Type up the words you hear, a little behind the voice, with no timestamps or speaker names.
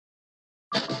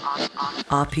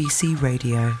RPC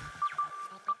Radio.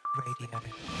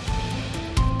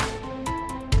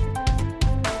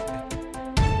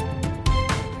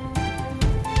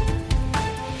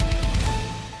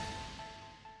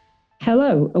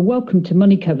 Hello and welcome to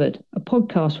Money Covered, a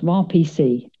podcast from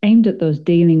RPC aimed at those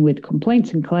dealing with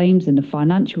complaints and claims in the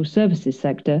financial services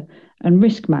sector and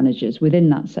risk managers within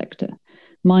that sector.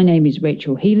 My name is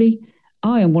Rachel Healy.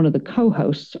 I am one of the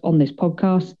co-hosts on this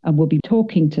podcast and will be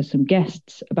talking to some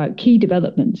guests about key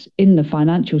developments in the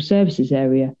financial services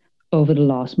area over the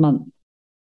last month.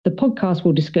 The podcast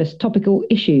will discuss topical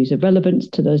issues of relevance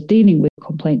to those dealing with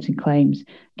complaints and claims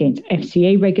against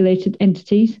FCA-regulated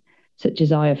entities, such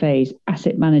as IFAs,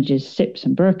 asset managers, SIPPs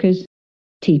and brokers,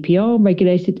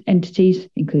 TPR-regulated entities,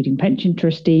 including pension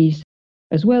trustees,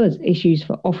 as well as issues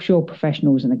for offshore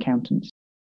professionals and accountants.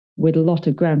 With a lot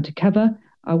of ground to cover,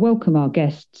 I welcome our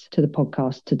guests to the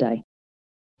podcast today.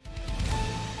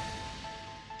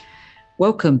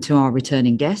 Welcome to our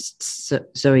returning guests,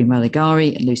 Zoe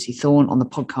Mulligari and Lucy Thorne, on the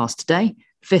podcast today,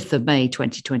 5th of May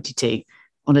 2022,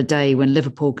 on a day when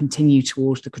Liverpool continue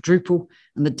towards the quadruple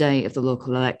and the day of the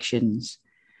local elections.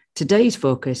 Today's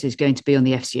focus is going to be on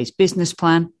the FCA's business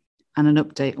plan and an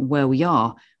update on where we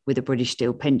are with the British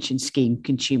Steel Pension Scheme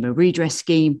Consumer Redress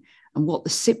Scheme and what the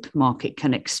SIPP market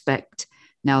can expect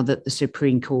now that the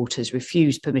Supreme Court has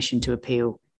refused permission to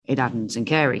appeal in Adams and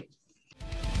Carey.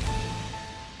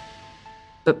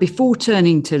 But before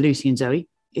turning to Lucy and Zoe,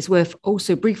 it's worth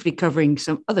also briefly covering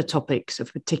some other topics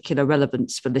of particular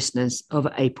relevance for listeners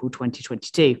over April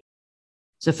 2022.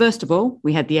 So first of all,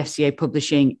 we had the FCA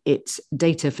publishing its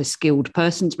Data for Skilled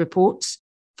Persons reports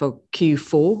for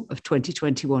Q4 of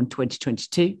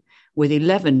 2021-2022, with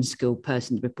 11 skilled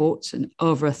persons reports and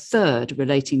over a third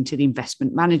relating to the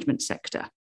investment management sector.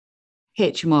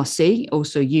 HMRC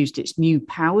also used its new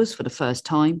powers for the first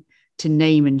time to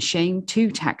name and shame 2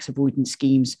 tax avoidance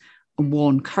schemes and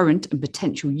warn current and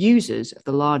potential users of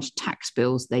the large tax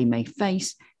bills they may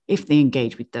face if they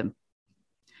engage with them.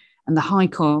 And the High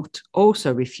Court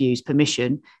also refused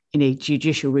permission in a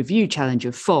judicial review challenge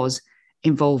of FOS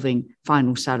involving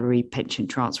final salary pension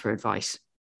transfer advice.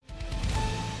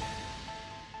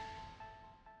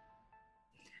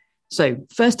 So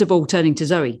first of all, turning to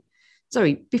Zoe.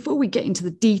 Zoe, before we get into the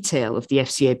detail of the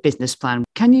FCA business plan,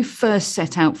 can you first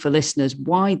set out for listeners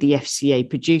why the FCA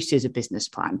produces a business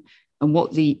plan and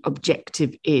what the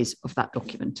objective is of that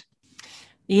document?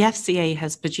 The FCA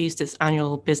has produced its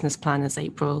annual business plan this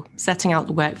April, setting out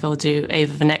the work they'll do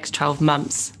over the next 12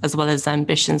 months, as well as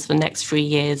ambitions for the next 3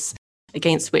 years,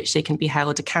 against which they can be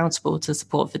held accountable to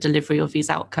support the delivery of these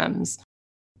outcomes.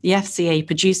 The FCA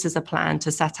produces a plan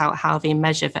to set out how they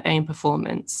measure their own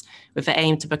performance, with the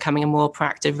aim to becoming a more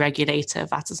proactive regulator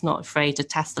that is not afraid to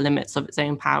test the limits of its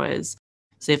own powers,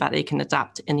 so that they can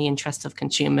adapt in the interest of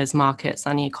consumers, markets,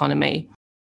 and the economy.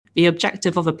 The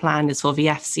objective of the plan is for the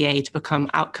FCA to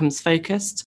become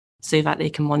outcomes-focused, so that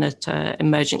they can monitor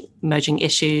emerging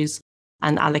issues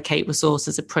and allocate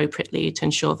resources appropriately to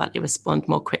ensure that they respond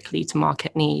more quickly to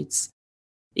market needs.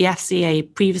 The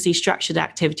FCA previously structured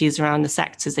activities around the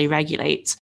sectors they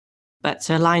regulate, but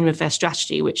to align with their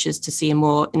strategy, which is to see a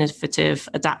more innovative,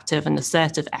 adaptive and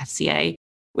assertive FCA,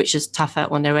 which is tougher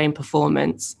on their own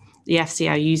performance, the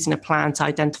FCA are using a plan to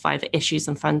identify the issues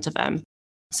in front of them,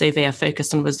 so they are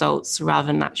focused on results rather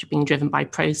than actually being driven by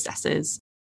processes.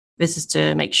 This is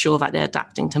to make sure that they're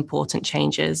adapting to important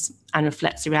changes and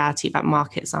reflects the reality that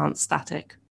markets aren't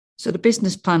static. So the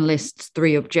business plan lists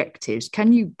 3 objectives.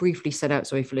 Can you briefly set out,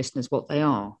 Zoe, for listeners what they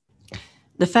are?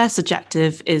 The first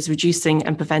objective is reducing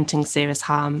and preventing serious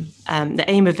harm. The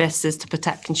aim of this is to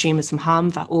protect consumers from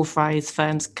harm that authorised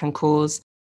firms can cause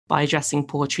by addressing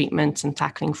poor treatment and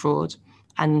tackling fraud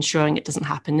and ensuring it doesn't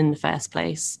happen in the first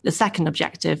place. The second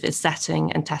objective is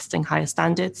setting and testing higher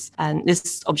standards. And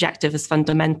this objective is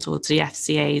fundamental to the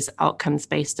FCA's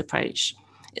outcomes-based approach.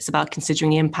 It's about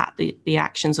considering the impact the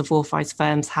actions of authorised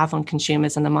firms have on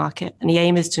consumers and the market. And the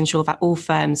aim is to ensure that all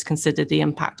firms consider the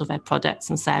impact of their products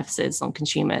and services on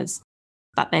consumers,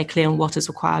 that they're clear on what is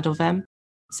required of them,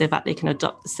 so that they can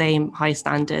adopt the same high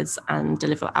standards and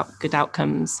deliver good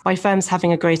outcomes. By firms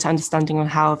having a greater understanding on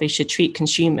how they should treat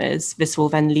consumers, this will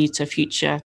then lead to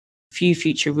few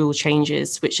future rule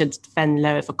changes, which should then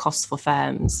lower the costs for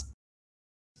firms.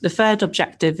 The third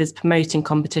objective is promoting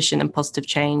competition and positive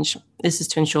change. This is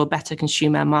to ensure better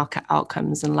consumer market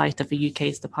outcomes in light of the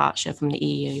UK's departure from the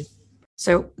EU.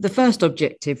 So the first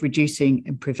objective, reducing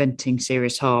and preventing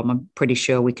serious harm, I'm pretty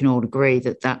sure we can all agree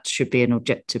that that should be an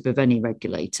objective of any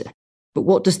regulator. But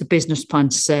what does the business plan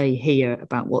say here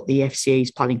about what the FCA is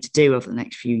planning to do over the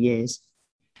next few years?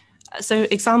 So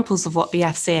examples of what the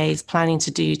FCA is planning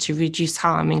to do to reduce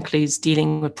harm includes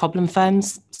dealing with problem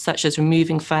firms, such as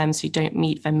removing firms who don't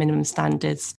meet their minimum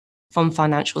standards from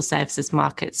financial services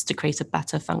markets to create a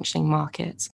better functioning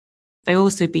market. They'll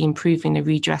also be improving the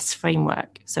redress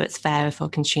framework so it's fairer for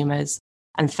consumers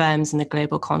and firms in a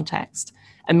global context.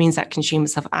 It means that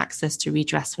consumers have access to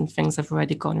redress when things have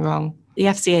already gone wrong. The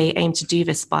FCA aim to do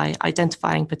this by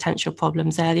identifying potential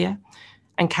problems earlier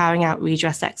and carrying out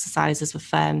redress exercises with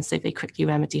firms so they quickly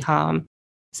remedy harm,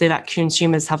 so that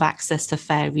consumers have access to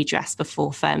fair redress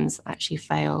before firms actually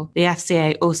fail. The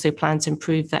FCA also plans to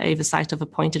improve the oversight of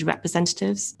appointed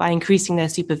representatives by increasing their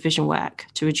supervision work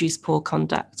to reduce poor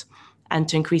conduct and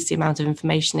to increase the amount of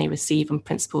information they receive on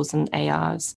principals and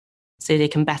ARs, so they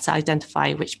can better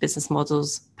identify which business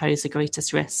models pose the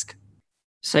greatest risk.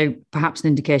 So perhaps an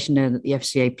indication there that the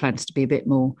FCA plans to be a bit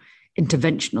more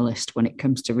interventionalist when it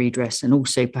comes to redress, and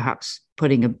also perhaps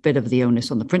putting a bit of the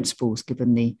onus on the principals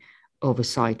given the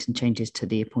oversight and changes to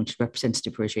the appointed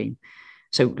representative regime.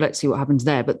 So let's see what happens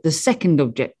there. But the second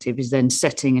objective is then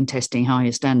setting and testing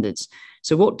higher standards.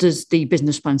 So what does the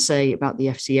business plan say about the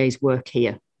FCA's work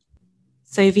here?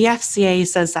 So the FCA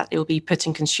says that it will be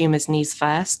putting consumers' needs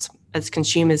first, as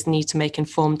consumers need to make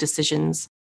informed decisions.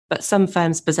 But some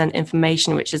firms present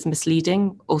information which is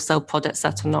misleading or sell products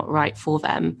that are not right for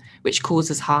them, which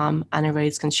causes harm and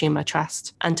erodes consumer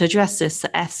trust. And to address this, the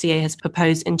FCA has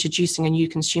proposed introducing a new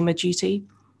consumer duty,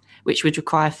 which would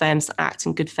require firms to act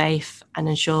in good faith and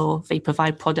ensure they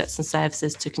provide products and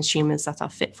services to consumers that are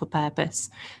fit for purpose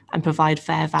and provide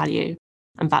fair value,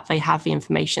 and that they have the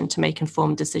information to make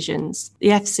informed decisions. The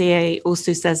FCA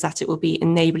also says that it will be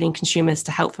enabling consumers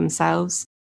to help themselves.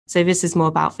 So this is more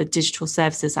about the digital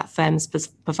services that firms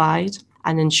provide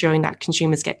and ensuring that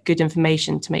consumers get good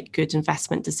information to make good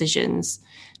investment decisions,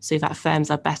 so that firms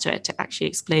are better at actually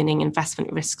explaining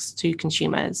investment risks to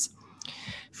consumers.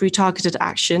 Through targeted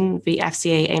action, the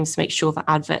FCA aims to make sure that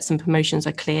adverts and promotions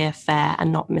are clear, fair,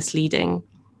 and not misleading.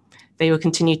 They will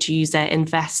continue to use their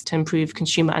invest to improve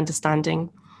consumer understanding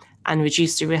and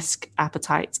reduce the risk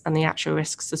appetite and the actual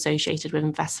risks associated with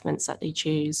investments that they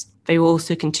choose. They will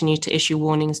also continue to issue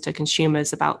warnings to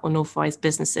consumers about unauthorized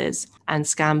businesses and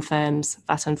scam firms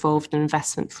that are involved in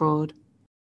investment fraud.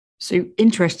 So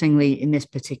interestingly, in this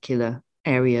particular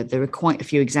area, there are quite a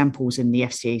few examples in the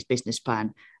FCA's business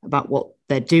plan about what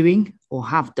they're doing or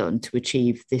have done to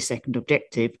achieve this second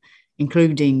objective,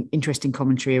 including interesting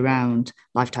commentary around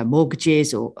lifetime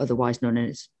mortgages, or otherwise known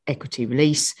as equity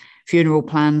release, funeral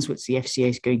plans, which the FCA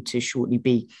is going to shortly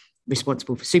be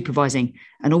responsible for supervising,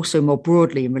 and also more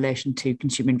broadly in relation to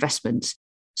consumer investments.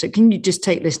 So can you just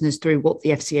take listeners through what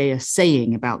the FCA are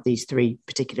saying about these three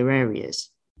particular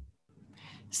areas?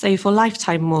 So for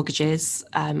lifetime mortgages,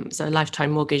 so a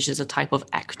lifetime mortgage is a type of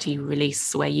equity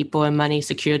release where you borrow money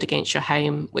secured against your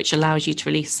home, which allows you to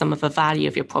release some of the value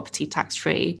of your property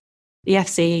tax-free. The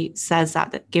FCA says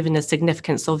that given the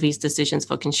significance of these decisions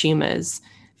for consumers,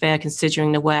 they are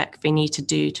considering the work they need to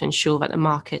do to ensure that the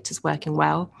market is working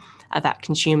well, that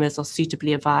consumers are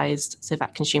suitably advised so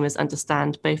that consumers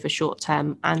understand both the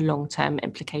short-term and long-term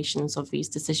implications of these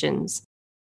decisions.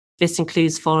 This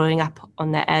includes following up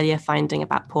on their earlier finding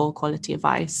about poor quality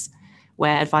advice,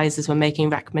 where advisors were making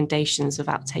recommendations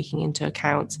without taking into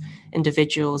account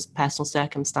individuals' personal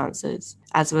circumstances.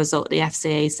 As a result, the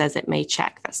FCA says it may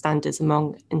check that standards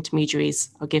among intermediaries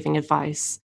or giving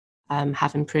advice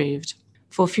have improved.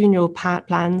 For funeral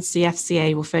plans, the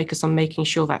FCA will focus on making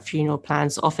sure that funeral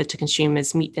plans offered to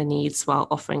consumers meet their needs while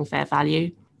offering fair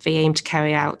value. They aim to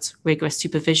carry out rigorous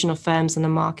supervision of firms in the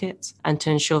market and to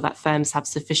ensure that firms have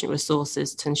sufficient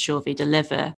resources to ensure they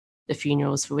deliver the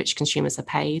funerals for which consumers are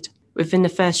paid. Within the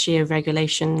first year of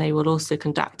regulation, they will also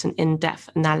conduct an in-depth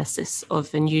analysis of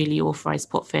the newly authorised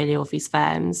portfolio of these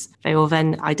firms. They will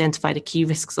then identify the key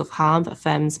risks of harm that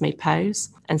firms may pose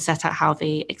and set out how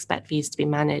they expect these to be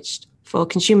managed. For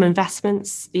consumer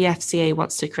investments, the FCA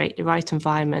wants to create the right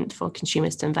environment for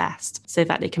consumers to invest so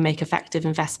that they can make effective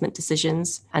investment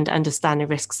decisions and understand the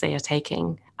risks they are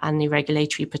taking and the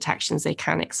regulatory protections they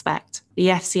can expect. The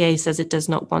FCA says it does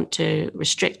not want to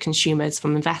restrict consumers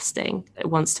from investing. It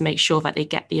wants to make sure that they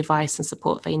get the advice and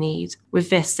support they need. With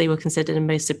this, they will consider the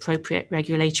most appropriate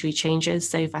regulatory changes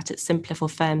so that it's simpler for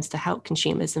firms to help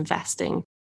consumers investing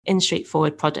in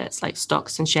straightforward products like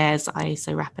stocks and shares,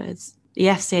 ISA wrappers. The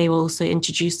FCA will also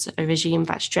introduce a regime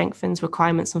that strengthens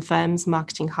requirements on firms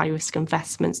marketing high-risk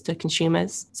investments to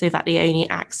consumers so that they only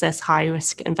access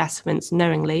high-risk investments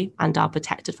knowingly and are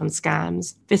protected from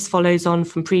scams. This follows on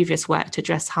from previous work to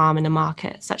address harm in the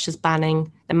market, such as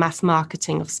banning the mass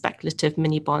marketing of speculative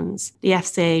mini-bonds. The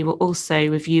FCA will also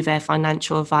review their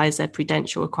financial advisor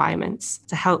prudential requirements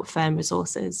to help firm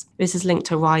resources. This is linked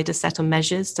to a wider set of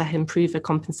measures to improve the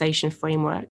compensation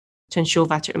framework to ensure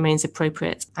that it remains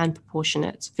appropriate and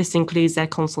proportionate. This includes their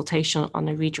consultation on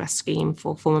a redress scheme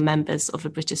for former members of the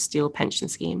British Steel pension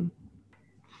scheme.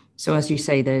 So as you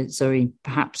say there, Zoe,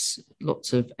 perhaps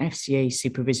lots of FCA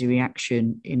supervisory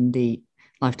action in the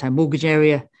lifetime mortgage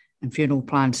area and funeral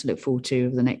plans to look forward to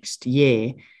over the next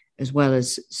year, as well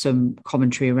as some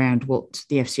commentary around what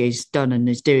the FCA has done and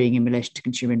is doing in relation to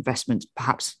consumer investments,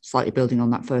 perhaps slightly building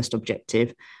on that first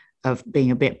objective of being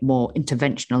a bit more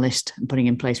interventionalist and putting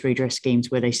in place redress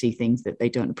schemes where they see things that they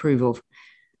don't approve of.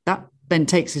 That then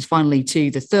takes us finally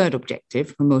to the third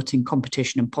objective, promoting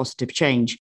competition and positive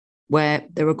change, where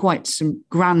there are quite some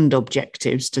grand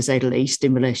objectives, to say the least,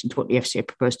 in relation to what the FCA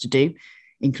proposed to do,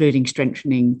 including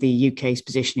strengthening the UK's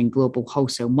position in global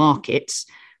wholesale markets.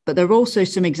 But there are also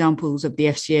some examples of the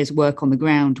FCA's work on the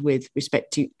ground with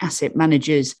respect to asset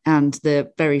managers and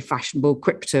the very fashionable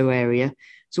crypto area.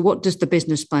 So what does the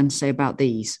business plan say about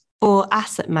these? For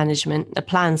asset management, the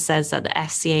plan says that the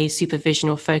FCA's supervision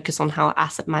will focus on how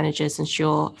asset managers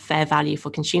ensure fair value for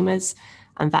consumers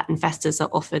and that investors are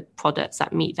offered products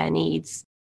that meet their needs.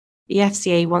 The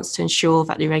FCA wants to ensure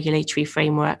that the regulatory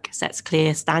framework sets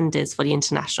clear standards for the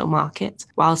international market,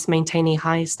 whilst maintaining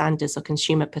high standards of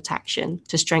consumer protection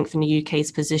to strengthen the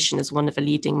UK's position as one of the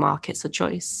leading markets of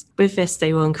choice. With this,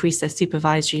 they will increase their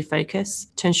supervisory focus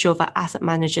to ensure that asset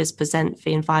managers present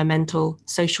the environmental,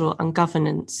 social and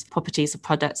governance properties of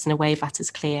products in a way that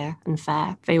is clear and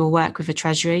fair. They will work with the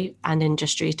Treasury and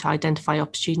industry to identify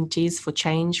opportunities for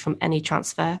change from any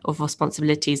transfer of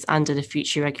responsibilities under the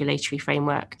future regulatory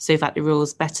framework, so that the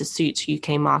rules better suit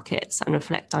UK markets and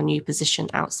reflect our new position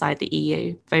outside the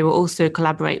EU. They will also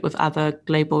collaborate with other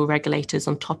global regulators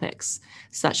on topics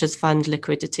such as fund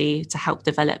liquidity to help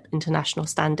develop international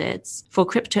standards. For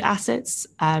crypto assets,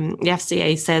 the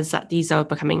FCA says that these are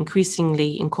becoming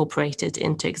increasingly incorporated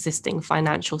into existing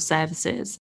financial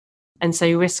services, and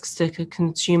so risks to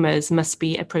consumers must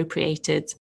be appropriately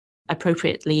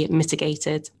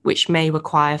mitigated, which may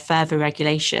require further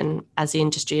regulation as the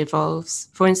industry evolves.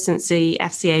 For instance, the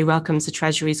FCA welcomes the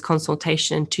Treasury's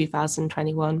consultation in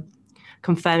 2021,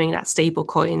 confirming that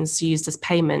stablecoins used as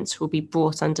payments will be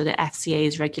brought under the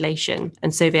FCA's regulation,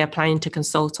 and so they are planning to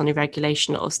consult on the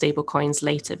regulation of stablecoins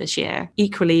later this year.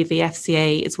 Equally, the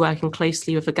FCA is working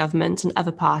closely with the government and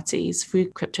other parties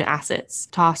through Crypto Assets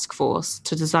Task Force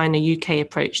to design a UK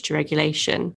approach to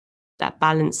regulation that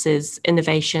balances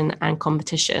innovation and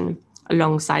competition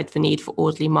alongside the need for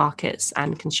orderly markets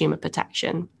and consumer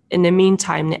protection. In the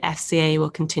meantime, the FCA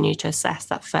will continue to assess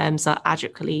that firms are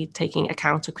adequately taking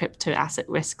account of crypto asset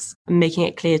risks and making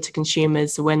it clear to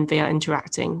consumers when they are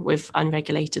interacting with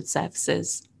unregulated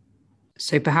services.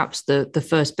 So perhaps the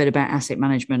first bit about asset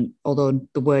management, although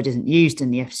the word isn't used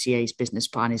in the FCA's business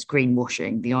plan, is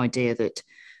greenwashing, the idea that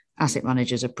asset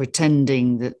managers are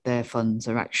pretending that their funds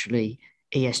are actually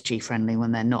ESG friendly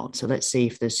when they're not. So let's see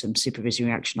if there's some supervisory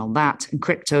action on that. And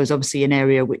crypto is obviously an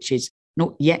area which is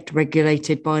not yet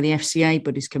regulated by the FCA,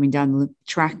 but is coming down the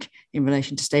track in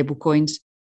relation to stablecoins.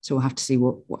 So we'll have to see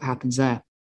what happens there.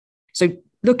 So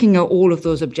looking at all of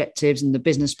those objectives and the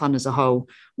business plan as a whole,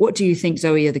 what do you think,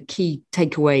 Zoe, are the key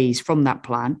takeaways from that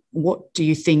plan? What do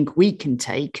you think we can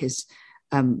take as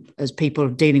people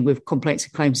dealing with complaints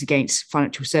and claims against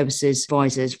financial services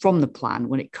advisors from the plan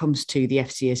when it comes to the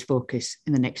FCA's focus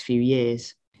in the next few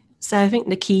years? So I think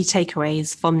the key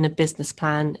takeaways from the business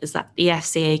plan is that the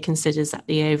FCA considers that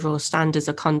the overall standards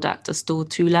of conduct are still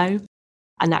too low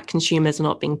and that consumers are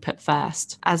not being put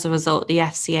first. As a result, the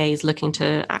FCA is looking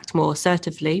to act more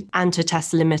assertively and to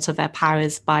test the limit of their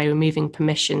powers by removing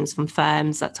permissions from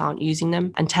firms that aren't using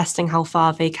them and testing how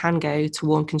far they can go to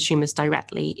warn consumers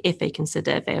directly if they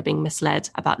consider they are being misled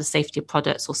about the safety of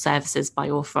products or services by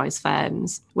authorised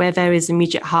firms. Where there is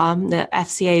immediate harm, the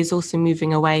FCA is also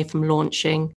moving away from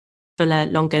launching fuller,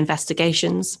 longer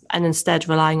investigations and instead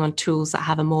relying on tools that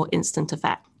have a more instant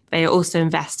effect. They are also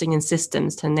investing in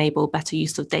systems to enable better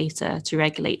use of data to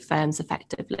regulate firms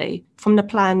effectively. From the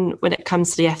plan, when it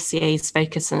comes to the FCA's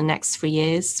focus in the next 3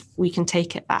 years, we can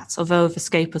take it that although the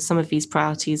scope of some of these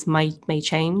priorities may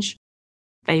change,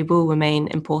 they will remain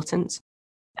important.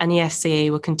 and the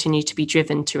FCA will continue to be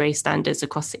driven to raise standards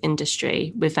across the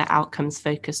industry with their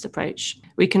outcomes-focused approach.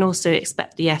 We can also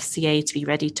expect the FCA to be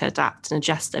ready to adapt and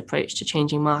adjust their approach to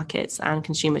changing markets and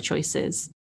consumer choices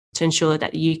to ensure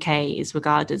that the UK is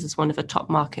regarded as one of the top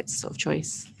markets of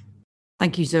choice.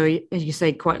 Thank you, Zoe. As you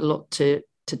say, quite a lot to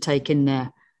take in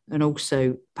there. And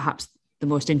also, perhaps the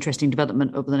most interesting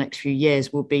development over the next few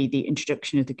years will be the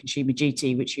introduction of the Consumer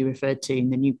Duty, which you referred to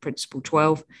in the new Principle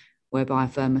 12, whereby a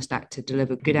firm must act to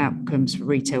deliver good outcomes for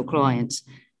retail clients.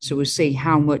 So we'll see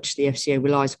how much the FCA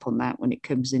relies upon that when it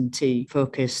comes into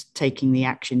focus, taking the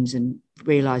actions and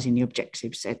realising the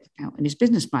objectives set out in its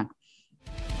business plan.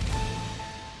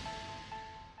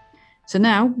 So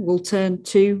now we'll turn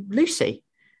to Lucy,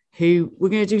 who we're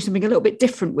going to do something a little bit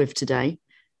different with today.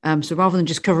 So rather than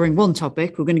just covering one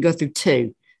topic, we're going to go through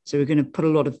two. So we're going to put a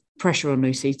lot of pressure on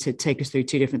Lucy to take us through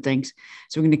two different things.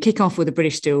 So we're going to kick off with the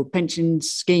British Steel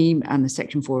Pensions Scheme and the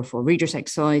Section 404 redress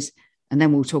exercise. And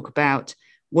then we'll talk about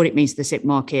what it means to the SIPP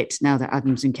market now that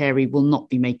Adams and Carey will not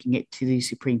be making it to the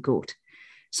Supreme Court.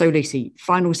 So Lucy,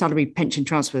 final salary pension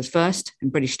transfers first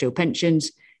and British Steel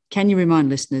Pensions. Can you remind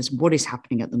listeners what is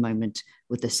happening at the moment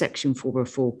with the Section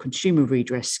 404 Consumer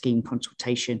Redress Scheme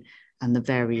consultation and the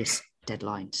various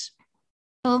deadlines?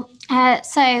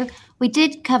 So we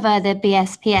did cover the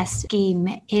BSPS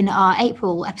scheme in our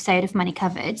April episode of Money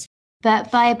Covered,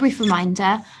 but by a brief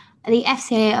reminder, the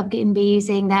FCA are going to be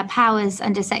using their powers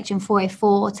under Section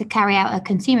 404 to carry out a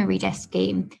consumer redress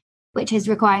scheme, which is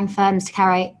requiring firms to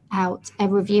carry out a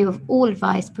review of all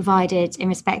advice provided in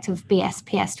respect of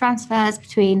BSPS transfers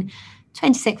between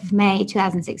 26th of May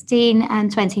 2016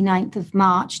 and 29th of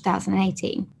March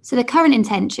 2018. So the current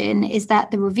intention is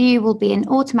that the review will be an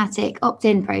automatic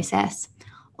opt-in process,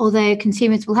 although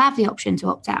consumers will have the option to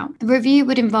opt out. The review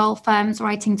would involve firms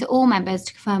writing to all members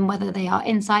to confirm whether they are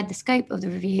inside the scope of the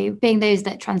review, being those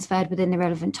that transferred within the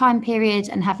relevant time period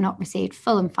and have not received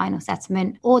full and final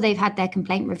settlement, or they've had their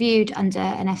complaint reviewed under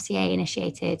an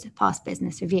FCA-initiated past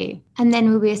business review. And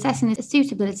then we'll be assessing the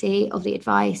suitability of the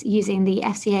advice using the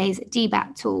FCA's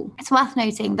DBAT tool. It's worth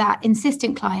noting that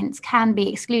insistent clients can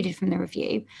be excluded from the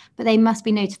review, but they must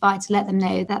be notified to let them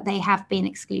know that they have been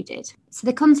excluded. So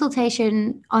the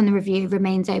consultation on the review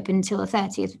remains open until the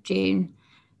 30th of June,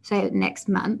 so next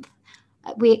month.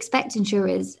 We expect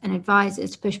insurers and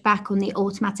advisors to push back on the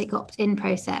automatic opt-in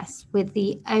process, with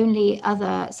the only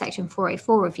other Section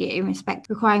 404 review in respect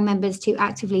requiring members to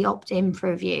actively opt in for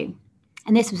review.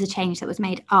 And this was a change that was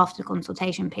made after the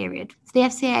consultation period. So the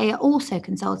FCA are also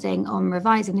consulting on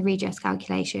revising the redress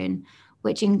calculation,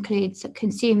 which includes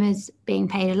consumers being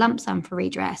paid a lump sum for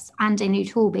redress and a new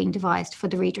tool being devised for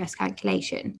the redress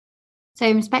calculation. So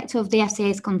in respect of the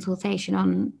FCA's consultation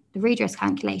on the redress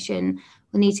calculation,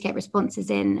 we'll need to get responses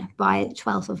in by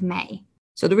 12th of May.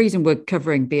 So the reason we're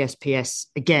covering BSPS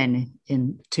again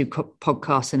in two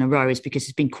podcasts in a row is because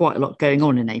there's been quite a lot going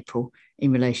on in April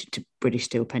in relation to British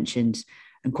Steel Pensions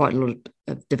and quite a lot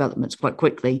of developments quite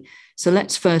quickly. So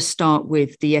let's first start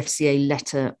with the FCA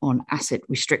letter on asset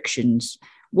restrictions.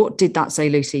 What did that say,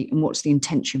 Lucy, and what's the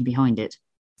intention behind it?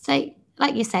 So,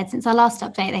 like you said, since our last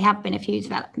update, there have been a few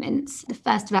developments. The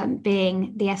first development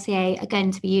being the FCA are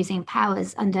going to be using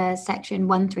powers under Section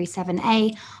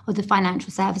 137A of the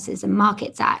Financial Services and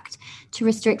Markets Act to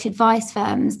restrict advice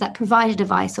firms that provided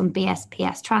advice on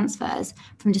BSPS transfers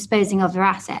from disposing of their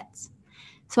assets.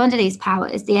 So under these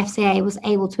powers, the FCA was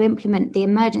able to implement the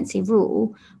emergency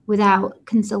rule without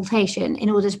consultation in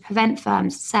order to prevent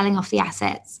firms selling off the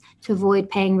assets to avoid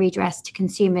paying redress to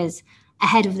consumers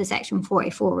ahead of the Section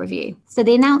 404 review. So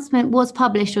the announcement was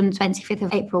published on the 25th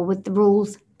of April, with the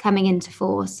rules coming into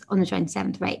force on the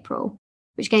 27th of April,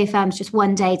 which gave firms just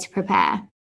one day to prepare.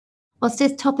 Whilst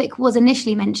this topic was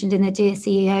initially mentioned in the Dear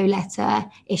CEO letter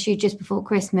issued just before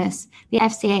Christmas, the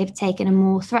FCA have taken a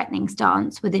more threatening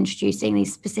stance with introducing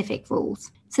these specific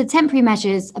rules. So temporary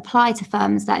measures apply to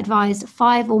firms that advise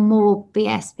 5 or more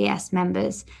BSPS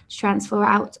members to transfer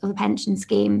out of a pension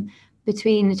scheme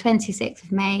between the 26th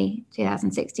of May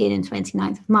 2016 and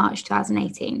 29th of March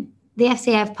 2018. The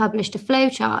FCA have published a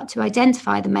flowchart to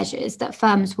identify the measures that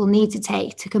firms will need to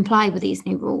take to comply with these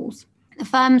new rules. The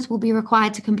firms will be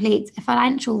required to complete a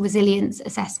financial resilience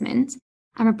assessment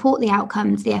and report the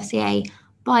outcome to the FCA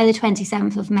by the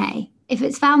 27th of May. If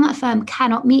it's found that a firm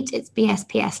cannot meet its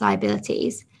BSPS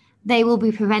liabilities, they will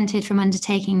be prevented from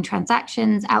undertaking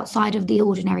transactions outside of the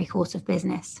ordinary course of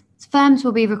business. Firms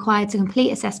will be required to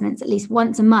complete assessments at least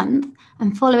once a month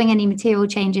and following any material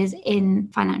changes in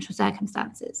financial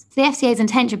circumstances. So the FCA's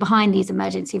intention behind these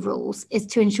emergency rules is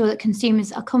to ensure that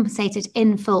consumers are compensated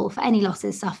in full for any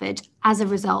losses suffered as a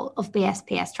result of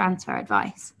BSPS transfer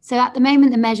advice. So at the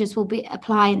moment, the measures will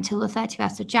apply until the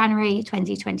 31st of January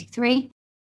 2023,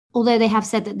 although they have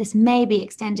said that this may be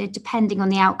extended depending on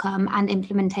the outcome and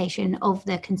implementation of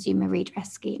the Consumer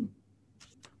Redress Scheme.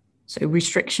 So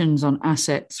restrictions on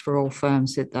assets for all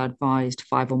firms that advised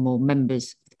 5 or more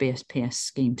members of the BSPS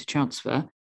scheme to transfer.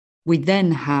 We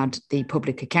then had the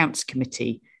Public Accounts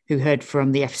Committee, who heard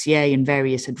from the FCA and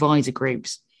various advisor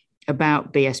groups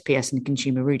about BSPS and the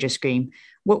Consumer Redress Scheme.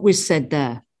 What was said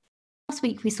there? Last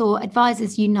week, we saw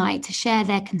advisors unite to share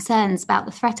their concerns about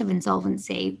the threat of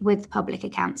insolvency with the Public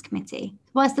Accounts Committee.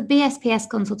 Whilst the BSPS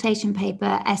consultation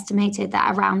paper estimated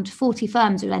that around 40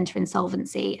 firms would enter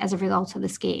insolvency as a result of the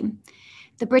scheme,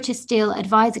 the British Steel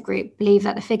Advisor Group believe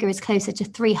that the figure is closer to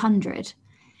 300.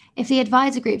 If the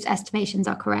advisor group's estimations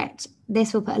are correct,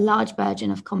 this will put a large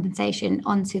burden of compensation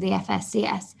onto the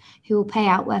FSCS, who will pay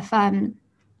out where firm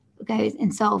goes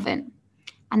insolvent.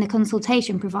 And the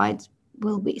consultation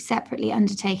will be separately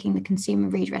undertaking the consumer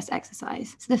redress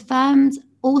exercise. So the firms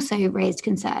also raised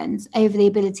concerns over the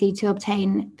ability to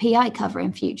obtain PI cover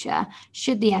in future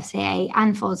should the FCA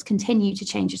and FOS continue to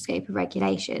change the scope of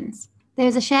regulations. There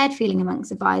is a shared feeling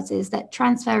amongst advisors that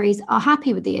transferees are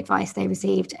happy with the advice they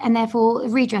received and therefore a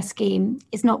redress scheme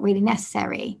is not really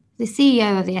necessary. The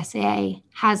CEO of the FCA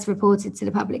has reported to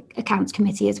the Public Accounts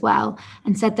Committee as well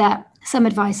and said that some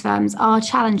advice firms are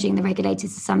challenging the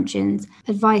regulator's assumptions,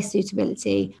 advice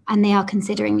suitability, and they are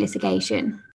considering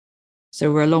litigation.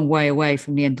 So we're a long way away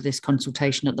from the end of this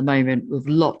consultation at the moment, with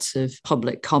lots of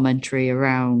public commentary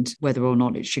around whether or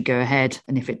not it should go ahead,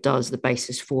 and if it does, the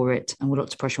basis for it, and with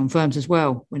lots of pressure on firms as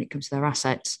well when it comes to their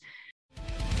assets.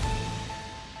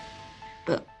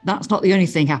 But that's not the only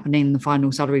thing happening in the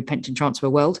final salary pension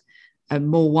transfer world.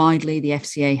 More widely, the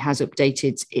FCA has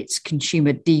updated its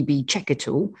consumer DB checker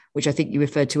tool, which I think you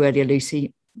referred to earlier,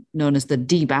 Lucy, known as the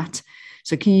DBAT.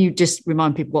 So can you just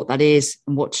remind people what that is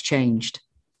and what's changed?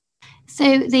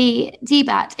 So the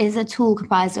DBAT is a tool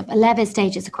comprised of 11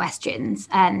 stages of questions,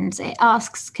 and it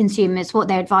asks consumers what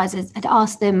their advisors had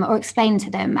asked them or explained to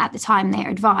them at the time they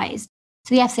are advised.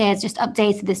 So the FCA has just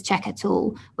updated this checker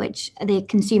tool, which the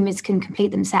consumers can complete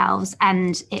themselves,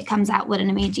 and it comes out with an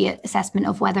immediate assessment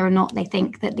of whether or not they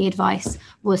think that the advice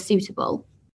was suitable.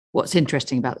 What's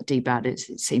interesting about the DBAT is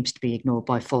it seems to be ignored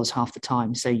by FOS half the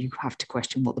time, so you have to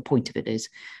question what the point of it is.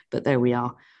 But there we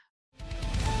are.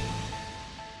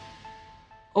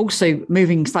 Also,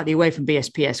 moving slightly away from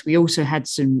BSPS, we also had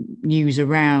some news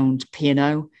around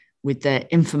P&O with their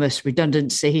infamous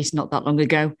redundancies not that long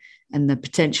ago, and the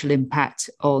potential impact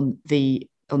on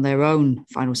their own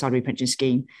final salary pension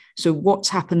scheme. So what's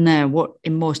happened there? What,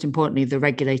 and most importantly, the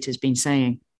regulator's been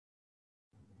saying?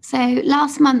 So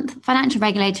last month, financial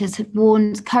regulators had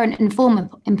warned current and former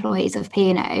employees of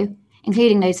P&O,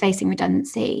 including those facing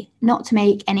redundancy, not to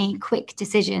make any quick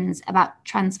decisions about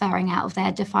transferring out of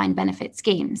their defined benefit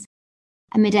schemes,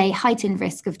 amid a heightened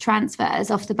risk of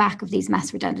transfers off the back of these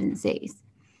mass redundancies.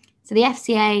 So the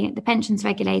FCA, the pensions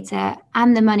regulator,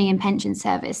 and the Money and Pension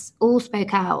Service all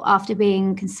spoke out after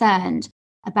being concerned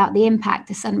about the impact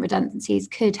the sudden redundancies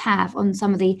could have on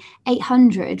some of the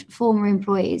 800 former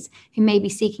employees who may be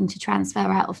seeking to transfer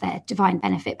out of their defined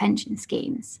benefit pension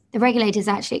schemes. The regulators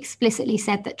actually explicitly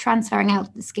said that transferring out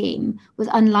of the scheme was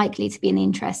unlikely to be in the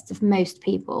interests of most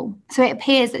people. So it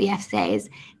appears that the FCA is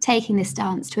taking this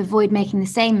stance to avoid making the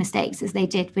same mistakes as they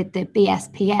did with the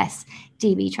BSPS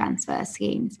DB transfer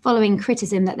schemes, following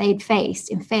criticism that they'd faced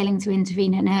in failing to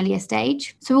intervene at an earlier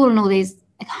stage. So all in all, there's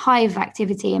a hive of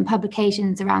activity and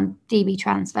publications around DB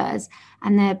transfers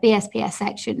and the BSPS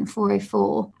section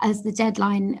 404 as the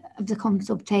deadline of the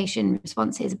consultation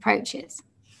responses approaches.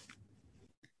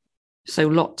 So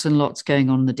lots and lots going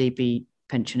on in the DB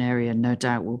pension area, no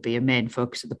doubt will be a main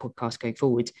focus of the podcast going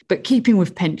forward. But keeping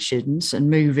with pensions and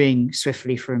moving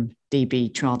swiftly from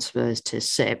DB transfers to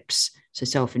SIPs, so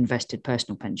self-invested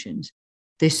personal pensions,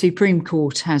 the Supreme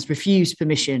Court has refused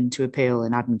permission to appeal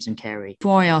in Adams and Carey.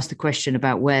 Before I ask the question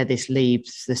about where this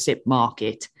leaves the SIP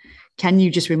market, can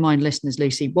you just remind listeners,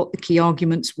 Lucy, what the key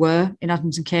arguments were in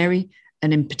Adams and Carey,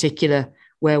 and in particular,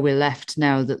 where we're left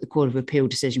now that the Court of Appeal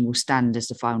decision will stand as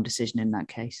the final decision in that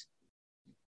case?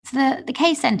 So the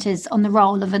case centres on the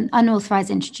role of an unauthorised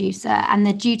introducer and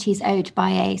the duties owed by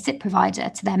a SIP provider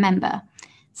to their member.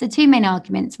 So two main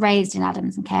arguments raised in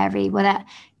Adams and Carey were that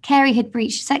Carey had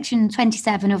breached Section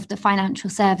 27 of the Financial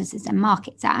Services and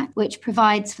Markets Act, which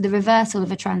provides for the reversal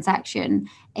of a transaction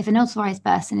if an authorised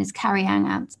person is carrying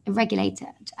out a regulated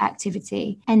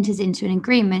activity, enters into an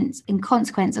agreement in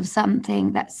consequence of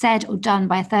something that's said or done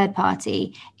by a third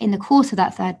party in the course of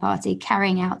that third party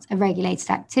carrying out a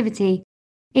regulated activity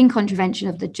in contravention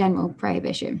of the general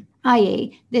prohibition,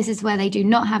 i.e., this is where they do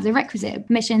not have the requisite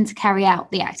permission to carry out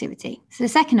the activity. So the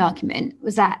second argument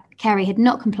was that Carey had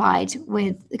not complied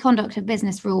with the Conduct of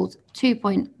Business Rules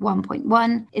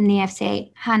 2.1.1 in the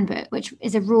FCA Handbook, which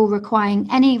is a rule requiring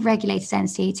any regulated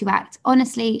entity to act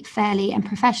honestly, fairly and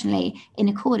professionally in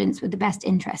accordance with the best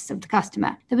interests of the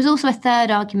customer. There was also a third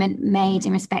argument made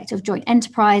in respect of joint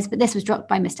enterprise, but this was dropped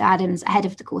by Mr. Adams ahead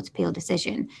of the Court Appeal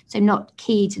decision, so not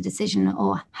key to decision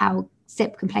or how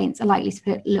SIPP complaints are likely to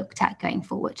be looked at going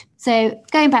forward. So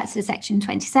going back to the Section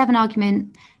 27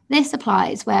 argument, this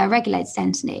applies where a regulated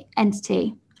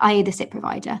entity, i.e. the SIPP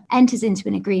provider, enters into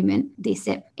an agreement, the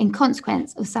SIPP, in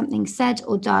consequence of something said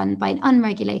or done by an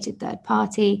unregulated third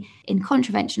party in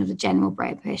contravention of the general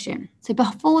prohibition. So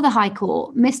before the High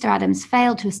Court, Mr. Adams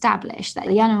failed to establish that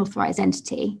the unauthorised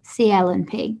entity,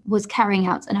 CL&P, was carrying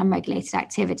out an unregulated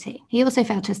activity. He also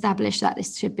failed to establish that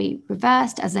this should be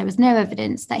reversed, as there was no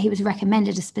evidence that he was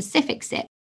recommended a specific SIPP,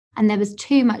 and there was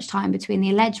too much time between the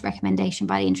alleged recommendation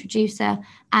by the introducer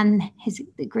and his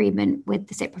agreement with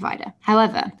the SIPP provider.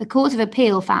 However, the Court of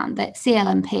Appeal found that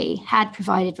CL&P had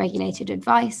provided regulated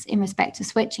advice in respect to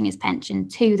switching his pension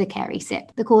to the Carey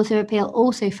SIPP. The Court of Appeal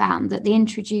also found that the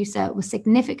introducer was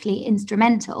significantly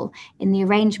instrumental in the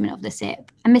arrangement of the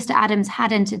SIPP, and Mr. Adams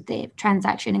had entered the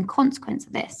transaction in consequence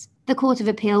of this. The Court of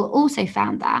Appeal also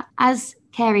found that, as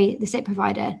Carey, the SIPP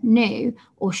provider, knew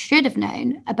or should have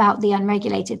known about the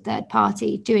unregulated third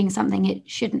party doing something it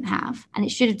shouldn't have, and it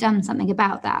should have done something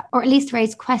about that, or at least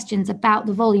raised questions about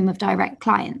the volume of direct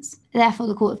clients. Therefore,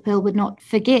 the Court of Appeal would not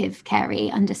forgive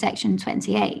Carey under Section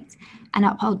 28 and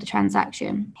uphold the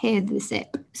transaction, here the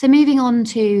SIPP. So moving on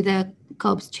to the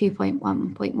COBS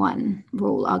 2.1.1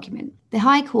 rule argument. The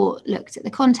High Court looked at the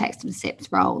context of the SIPP's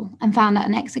role and found that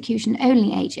an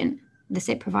execution-only agent, the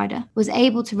SIPP provider, was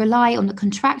able to rely on the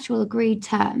contractual agreed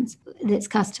terms with its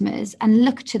customers and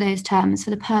look to those terms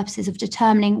for the purposes of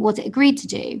determining what it agreed to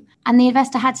do, and the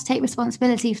investor had to take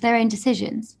responsibility for their own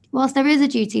decisions. Whilst there is a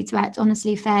duty to act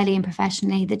honestly, fairly and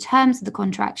professionally, the terms of the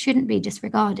contract shouldn't be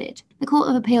disregarded. The Court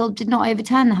of Appeal did not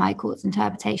overturn the High Court's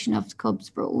interpretation of the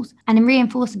COBS rules and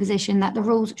reinforced the position that the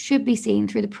rules should be seen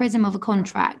through the prism of a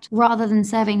contract rather than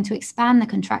serving to expand the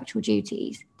contractual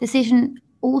duties. Decision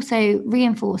also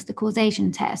reinforced the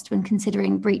causation test when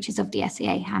considering breaches of the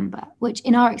FCA Handbook, which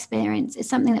in our experience is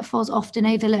something that FOS often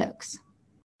overlooks.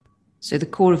 So the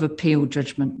Court of Appeal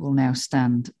judgment will now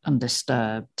stand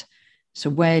undisturbed. So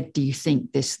where do you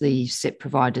think this leaves SIPP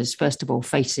providers, first of all,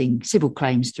 facing civil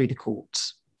claims through the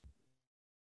courts?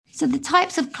 So the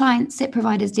types of clients SIPP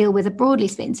providers deal with are broadly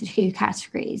split into two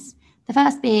categories. The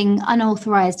first being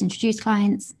unauthorised introduced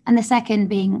clients, and the second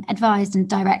being advised and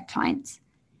direct clients.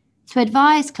 So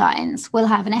advised clients will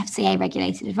have an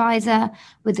FCA-regulated advisor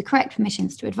with the correct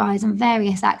permissions to advise on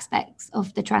various aspects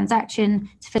of the transaction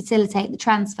to facilitate the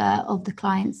transfer of the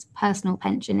client's personal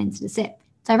pension into the SIPP.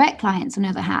 Direct clients, on the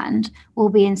other hand, will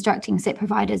be instructing SIPP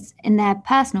providers in their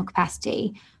personal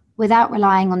capacity without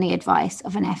relying on the advice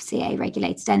of an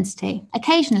FCA-regulated entity.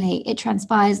 Occasionally, it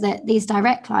transpires that these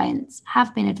direct clients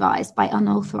have been advised by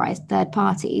unauthorised third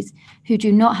parties who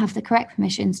do not have the correct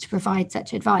permissions to provide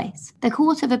such advice. The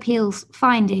Court of Appeal's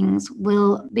findings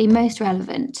will be most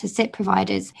relevant to SIPP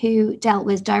providers who dealt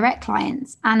with direct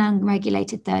clients and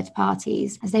unregulated third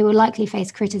parties, as they will likely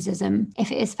face criticism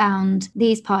if it is found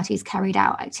these parties carried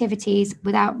out activities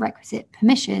without requisite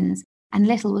permissions and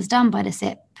little was done by the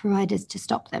SIPP providers to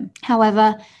stop them.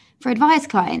 However, for advised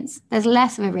clients, there's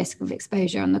less of a risk of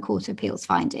exposure on the Court of Appeal's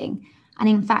finding. And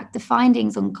in fact, the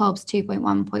findings on COBS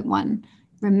 2.1.1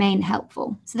 remain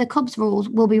helpful. So the COBS rules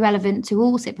will be relevant to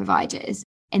all SIPP providers,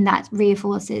 in that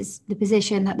reinforces the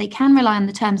position that they can rely on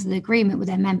the terms of the agreement with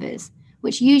their members,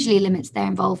 which usually limits their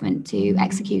involvement to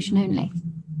execution only.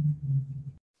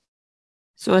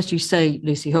 So as you say,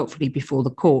 Lucy, hopefully before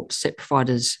the court, SIPP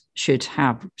providers should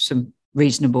have some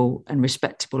reasonable and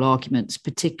respectable arguments,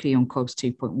 particularly on COBS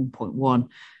 2.1.1,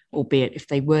 albeit if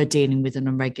they were dealing with an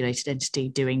unregulated entity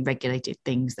doing regulated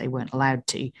things they weren't allowed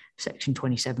to, Section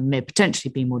 27 may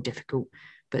potentially be more difficult,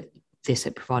 but the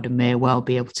SIPP provider may well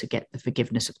be able to get the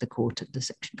forgiveness of the court at the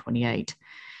Section 28.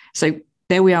 So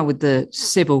there we are with the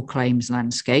civil claims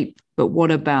landscape, but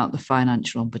what about the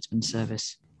Financial Ombudsman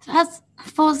Service? As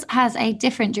FOS has a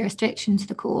different jurisdiction to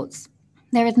the courts,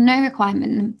 There is no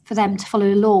requirement for them to follow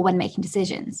the law when making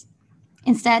decisions.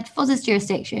 Instead, FOS's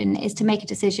jurisdiction is to make a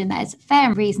decision that is fair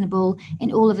and reasonable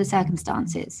in all of the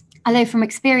circumstances. Although from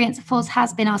experience, FOS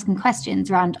has been asking questions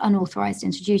around unauthorised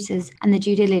introducers and the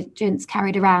due diligence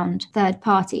carried around third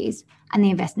parties and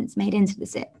the investments made into the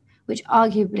SIPP, which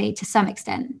arguably to some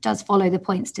extent does follow the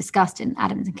points discussed in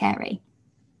Adams and Carey.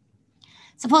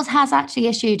 So FOS has actually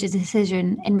issued a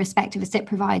decision in respect of a SIPP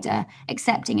provider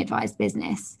accepting advised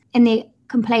business. In the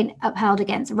complaint upheld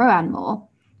against Rowan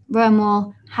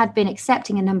Moore had been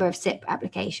accepting a number of SIPP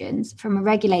applications from a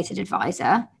regulated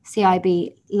advisor,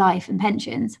 CIB Life and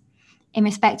Pensions, in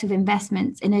respect of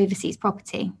investments in overseas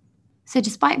property. So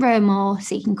despite Rowan Moore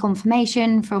seeking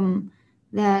confirmation from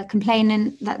the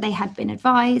complainant that they had been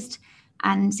advised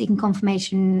and seeking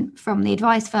confirmation from the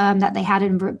advice firm that they had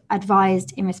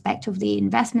advised in respect of the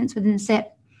investments within the SIPP,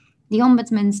 the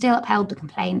Ombudsman still upheld the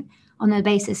complaint on the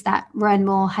basis that Rowan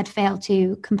Moore had failed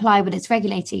to comply with its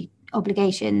regulatory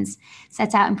obligations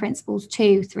set out in Principles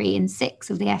 2, 3 and 6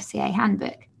 of the FCA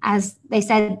handbook, as they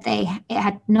said it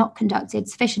had not conducted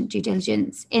sufficient due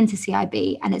diligence into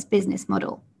CIB and its business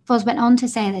model. FOS went on to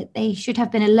say that they should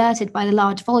have been alerted by the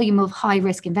large volume of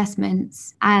high-risk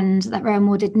investments and that Rowan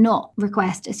Moore did not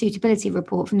request a suitability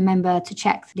report from the member to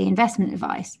check the investment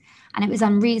advice, and it was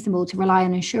unreasonable to rely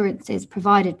on assurances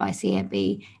provided by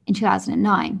CIB in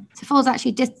 2009. So FOS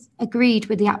actually disagreed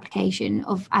with the application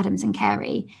of Adams and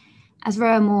Carey, as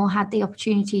Rowan Moore had the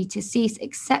opportunity to cease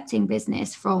accepting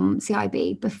business from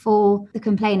CIB before the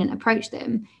complainant approached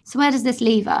them. So where does this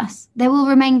leave us? There will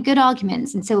remain good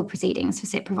arguments in civil proceedings for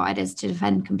SIPP providers to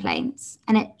defend complaints,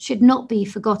 and it should not be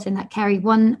forgotten that Carey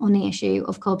won on the issue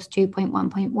of COBS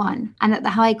 2.1.1, and that the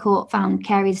High Court found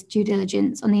Carey's due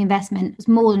diligence on the investment was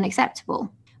more than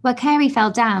acceptable. Where Carey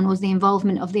fell down was the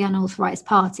involvement of the unauthorised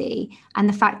party and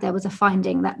the fact there was a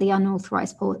finding that the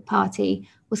unauthorised party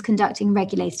was conducting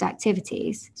regulated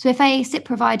activities. So if a SIPP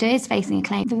provider is facing a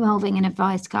claim involving an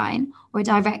advised client or a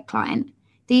direct client,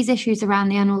 these issues around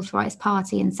the unauthorised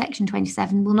party in Section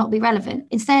 27 will not be relevant.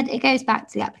 Instead, it goes back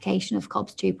to the application of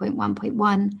COBS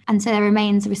 2.1.1, and so there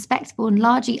remains a respectable and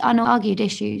largely unargued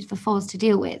issues for FOS to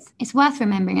deal with. It's worth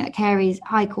remembering that Carey's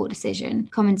High Court decision,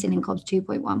 commenting in COBS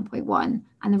 2.1.1,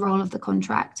 and the role of the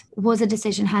contract, was a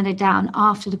decision handed down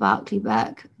after the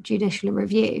Barclay-Burke judicial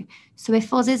review. So if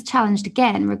FOS is challenged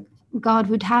again, regard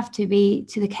would have to be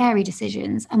to the Carey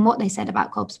decisions and what they said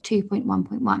about COBS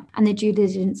 2.1.1 and the due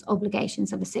diligence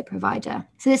obligations of a SIPP provider.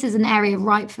 So this is an area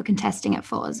ripe for contesting at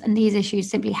FOS, and these issues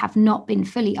simply have not been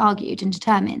fully argued and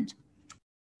determined.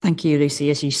 Thank you, Lucy.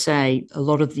 As you say, a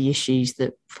lot of the issues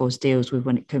that FOS deals with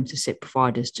when it comes to SIPP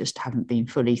providers just haven't been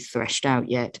fully threshed out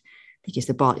yet, because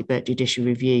the Barclay-Burke judicial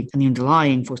review and the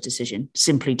underlying FOS decision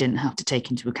simply didn't have to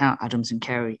take into account Adams and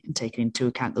Carey and take into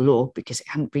account the law because it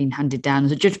hadn't been handed down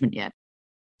as a judgment yet.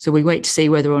 So we wait to see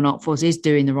whether or not FOS is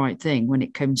doing the right thing when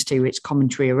it comes to its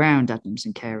commentary around Adams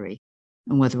and Carey,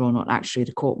 and whether or not actually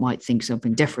the court might think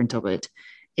something different of it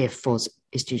if FOS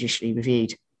is judicially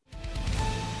reviewed.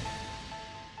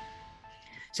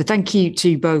 So thank you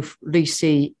to both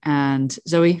Lucy and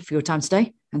Zoe for your time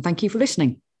today, and thank you for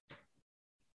listening.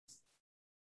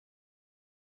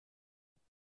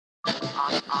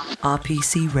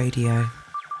 RPC Radio.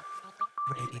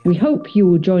 We hope you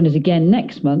will join us again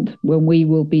next month when we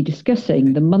will be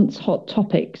discussing the month's hot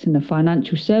topics in the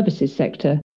financial services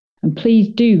sector. And please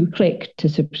do click to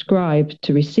subscribe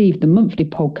to receive the monthly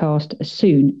podcast as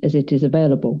soon as it is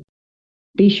available.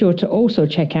 Be sure to also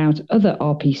check out other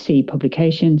RPC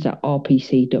publications at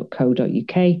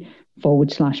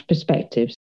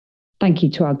rpc.co.uk/perspectives. Thank you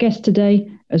to our guests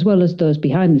today, as well as those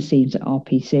behind the scenes at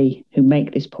RPC who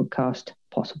make this podcast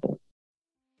possible.